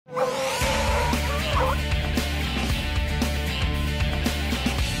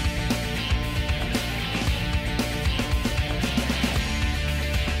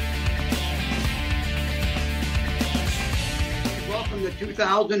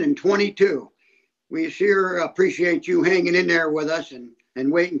2022. We sure appreciate you hanging in there with us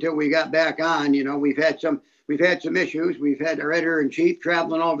and wait until we got back on. You know, we've had some issues. We've had our editor-in-chief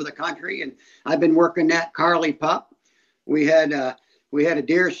traveling all over the country, and I've been working that Carle pup. We had a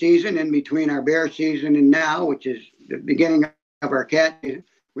deer season in between our bear season and now, which is the beginning of our cat season.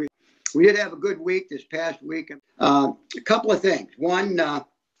 We did have a good week this past week. A couple of things. One,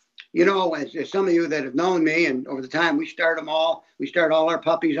 you know, as some of you that have known me, and over the time we start all our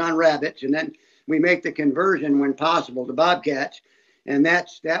puppies on rabbits, and then we make the conversion when possible to bobcats, and that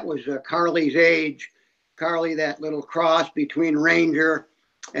was Carle's age. Carle, that little cross between Ranger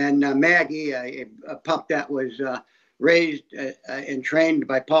and Maggie, a pup that was raised and trained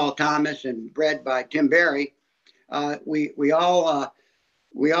by Paul Thomas and bred by Tim Berry. We all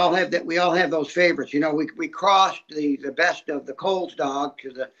have those favorites. You know, we crossed the best of the Coles dog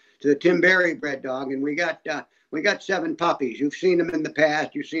to the Tim Berry bred dog, and we got 7 puppies. You've seen them in the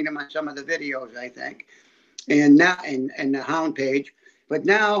past. You've seen them on some of the videos, I think, and now and the Hound page. But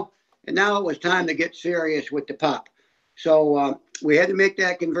now it was time to get serious with the pup. So we had to make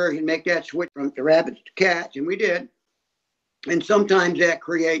that conversion, make that switch from the rabbits to cats, and we did. And sometimes that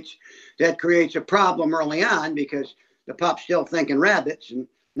creates a problem early on because the pup's still thinking rabbits, and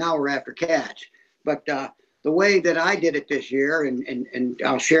now we're after cats. But the way that I did it this year, and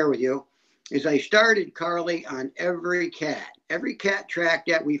I'll share with you, is I started Carle on every cat track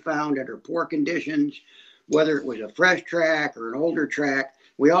that we found under poor conditions, whether it was a fresh track or an older track.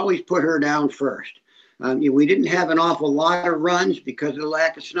 We always put her down first. We didn't have an awful lot of runs because of the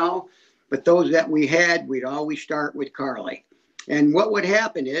lack of snow, but those that we had, we'd always start with Carle. And what would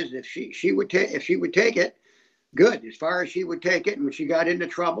happen is if she would take it, good, as far as she would take it, and when she got into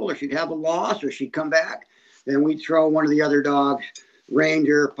trouble or she'd have a loss or she'd come back, then we'd throw one of the other dogs,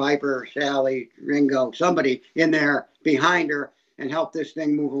 Ranger, Piper, Sally, Ringo, somebody in there behind her and help this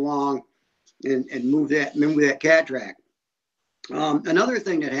thing move along and move that cat track. Another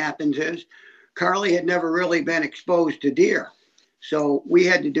thing that happens is Carle had never really been exposed to deer. So we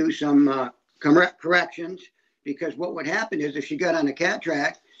had to do some corrections, because what would happen is if she got on a cat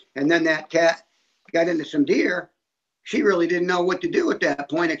track and then that cat got into some deer, she really didn't know what to do at that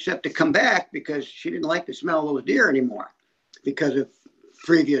point except to come back, because she didn't like the smell of those deer anymore because of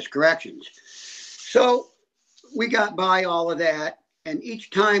previous corrections. So we got by all of that, and each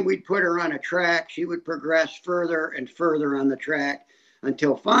time we'd put her on a track, she would progress further and further on the track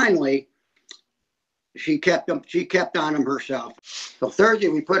until finally she kept on them herself. So Thursday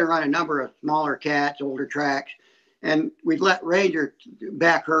we put her on a number of smaller cats, older tracks, and we'd let Ranger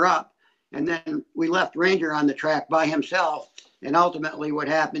back her up. And then we left Ranger on the track by himself. And ultimately what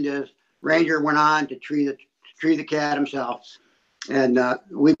happened is Ranger went on to tree the cat himself. And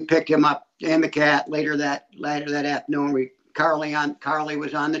we picked him up and the cat later that afternoon. Carle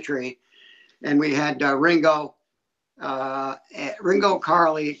was on the tree. And we had Ringo,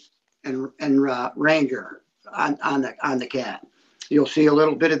 Carle, and Ranger on the cat. You'll see a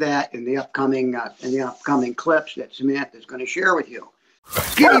little bit of that in the upcoming clips that Samantha's going to share with you.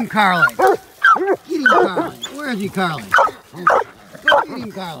 Get him, Carle. Get him, Carle. Where is he, Carle? Get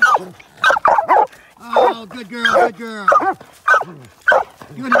him, Carle. Oh, good girl, good girl.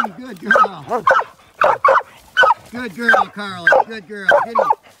 Good girl. Good girl, Carle. Good girl. Get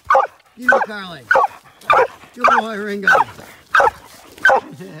him, Carle. Good boy, Ringo.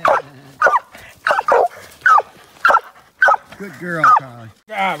 Good girl, Carle.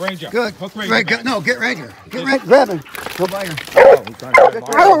 Ah, Ranger. Good. Hook Ranger. No, get Ranger. Get Ranger. Grab him. Go by her. Oh, he's trying to get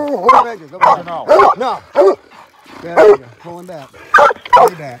Go Ranger. Go by her. No. Grab Ranger. Pull him back.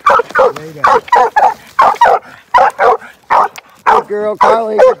 Lay back. Lay back. Good girl,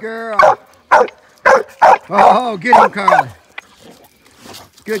 Carle. Good girl. Oh, get him, Carle.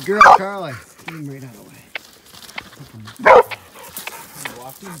 Good girl, Carle. Get him right out of the way.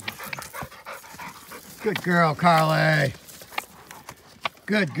 Good girl, Carle.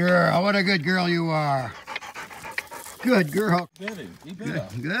 Good girl. What a good girl you are. Good girl. Good.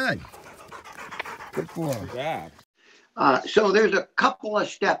 Good for her. Yeah. So there's a couple of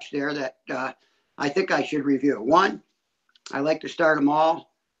steps there that I think I should review. One, I like to start them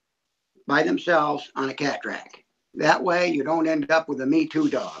all by themselves on a cat track. That way you don't end up with a Me Too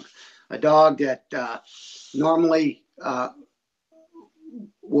dog. A dog that normally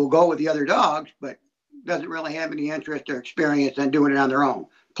will go with the other dogs, but doesn't really have any interest or experience in doing it on their own.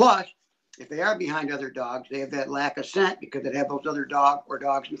 Plus, if they are behind other dogs, they have that lack of scent because they have those other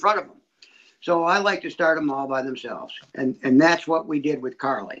dogs in front of them. So I like to start them all by themselves. And that's what we did with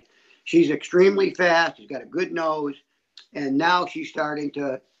Carle. She's extremely fast. She's got a good nose. And now she's starting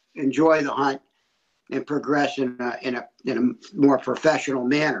to enjoy the hunt and progress in a more professional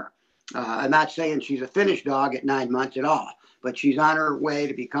manner. I'm not saying she's a finished dog at 9 months at all, but she's on her way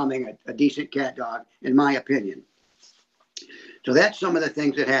to becoming a decent cat dog, in my opinion. So that's some of the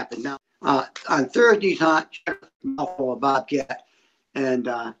things that happened. Now, on Thursday's hunt, she had a mouthful of Bobcat, and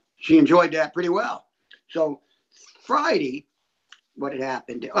she enjoyed that pretty well. So Friday, what had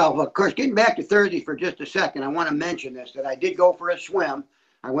happened? Well, of course, getting back to Thursday for just a second, I want to mention this, that I did go for a swim.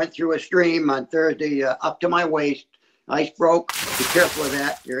 I went through a stream on Thursday up to my waist. Ice broke. Be careful of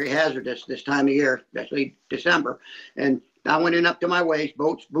that. Very hazardous this time of year, especially December. And I went in up to my waist,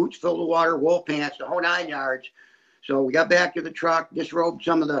 boots filled with water, wool pants, the whole 9 yards. So we got back to the truck, disrobed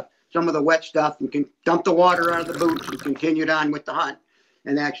some of the wet stuff, and dumped the water out of the boots and continued on with the hunt,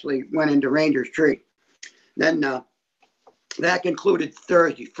 and actually went into Ranger's tree. Then that concluded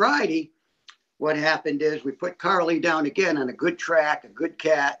Thursday. Friday, what happened is we put Carly down again on a good track, a good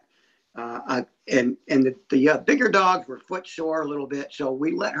cat. And the bigger dogs were footsore a little bit, so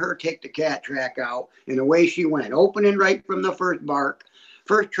we let her take the cat track out, and away she went, opening right from the first bark.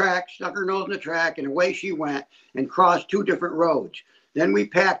 First track, stuck her nose in the track, and away she went and crossed 2 different roads. Then we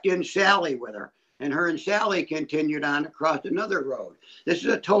packed in Sally with her, and her and Sally continued on across another road. This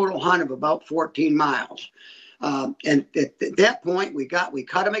is a total hunt of about 14 miles. And at that point, we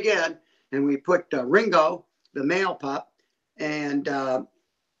cut him again, and we put Ringo, the male pup, and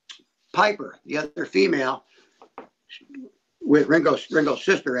Piper, the other female, with Ringo's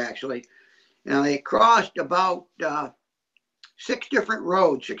sister, actually. Now, they crossed about 6 different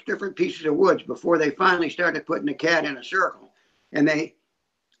roads, 6 different pieces of woods before they finally started putting the cat in a circle. And they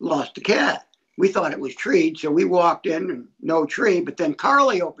lost the cat. We thought it was treed, so we walked in and no tree. But then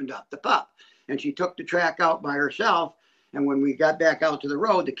Carly opened up, the pup, and she took the track out by herself. And when we got back out to the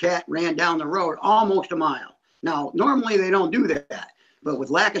road, the cat ran down the road almost a mile. Now, normally they don't do that. But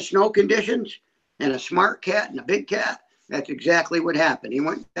with lack of snow conditions and a smart cat and a big cat, that's exactly what happened. He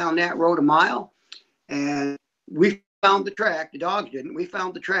went down that road a mile, and we found the track. The dogs didn't. We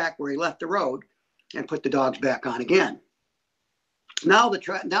found the track where he left the road and put the dogs back on again. Now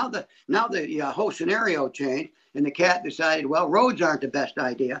the whole scenario changed, and the cat decided, well, roads aren't the best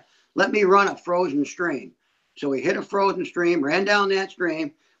idea. Let me run a frozen stream. So he hit a frozen stream, ran down that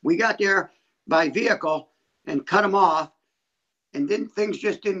stream. We got there by vehicle and cut him off. And then things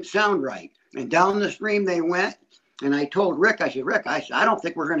just didn't sound right. And down the stream they went. And I told Rick, I said, I don't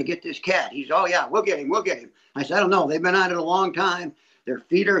think we're going to get this cat. He's, oh, yeah, we'll get him. I said, I don't know. They've been on it a long time. Their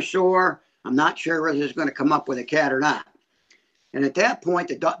feet are sore. I'm not sure whether it's going to come up with a cat or not. And at that point,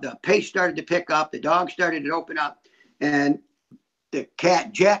 the pace started to pick up. The dog started to open up. And the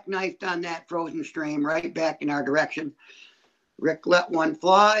cat jackknifed on that frozen stream right back in our direction. Rick let one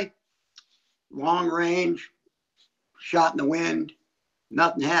fly, long range. Shot in the wind,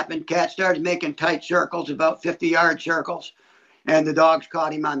 nothing happened. Cat started making tight circles, about 50-yard circles, and the dogs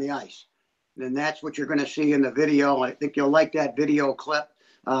caught him on the ice. And that's what you're going to see in the video. I think you'll like that video clip.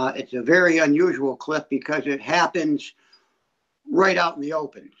 It's a very unusual clip because it happens right out in the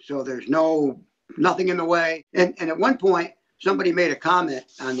open. So there's nothing in the way. And at one point, somebody made a comment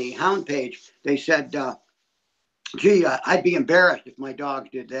on the Hound page. They said, gee, I'd be embarrassed if my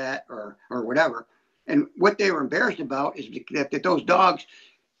dogs did that or whatever. And what they were embarrassed about is that those dogs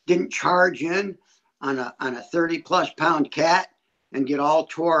didn't charge in on a 30-plus pound cat and get all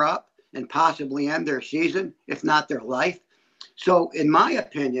tore up and possibly end their season, if not their life. So in my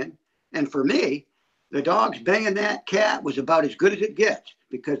opinion, and for me, the dogs banging that cat was about as good as it gets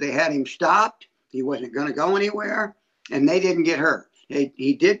because they had him stopped. He wasn't going to go anywhere, and they didn't get hurt.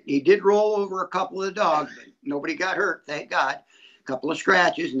 He did roll over a couple of the dogs, but nobody got hurt, thank God. A couple of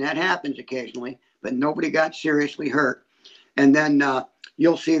scratches, and that happens occasionally. But nobody got seriously hurt. And then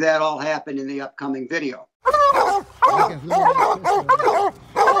you'll see that all happen in the upcoming video.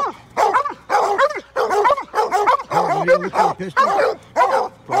 Probably gonna have to, sir. Huh?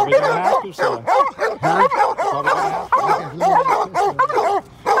 Probably gonna have to.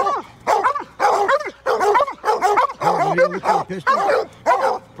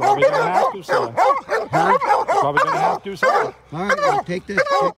 Probably gonna have to, sir. Huh? Probably gonna have to, sir. All right, I'll take this.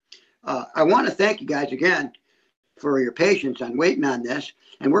 I want to thank you guys again for your patience on waiting on this.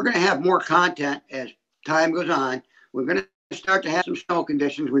 And we're going to have more content as time goes on. We're going to start to have some snow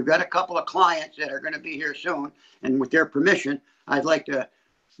conditions. We've got a couple of clients that are going to be here soon. And with their permission, I'd like to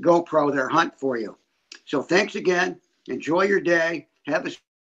GoPro their hunt for you. So thanks again. Enjoy your day. Have a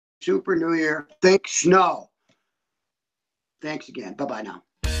super New Year. Think snow. Thanks again. Bye-bye now.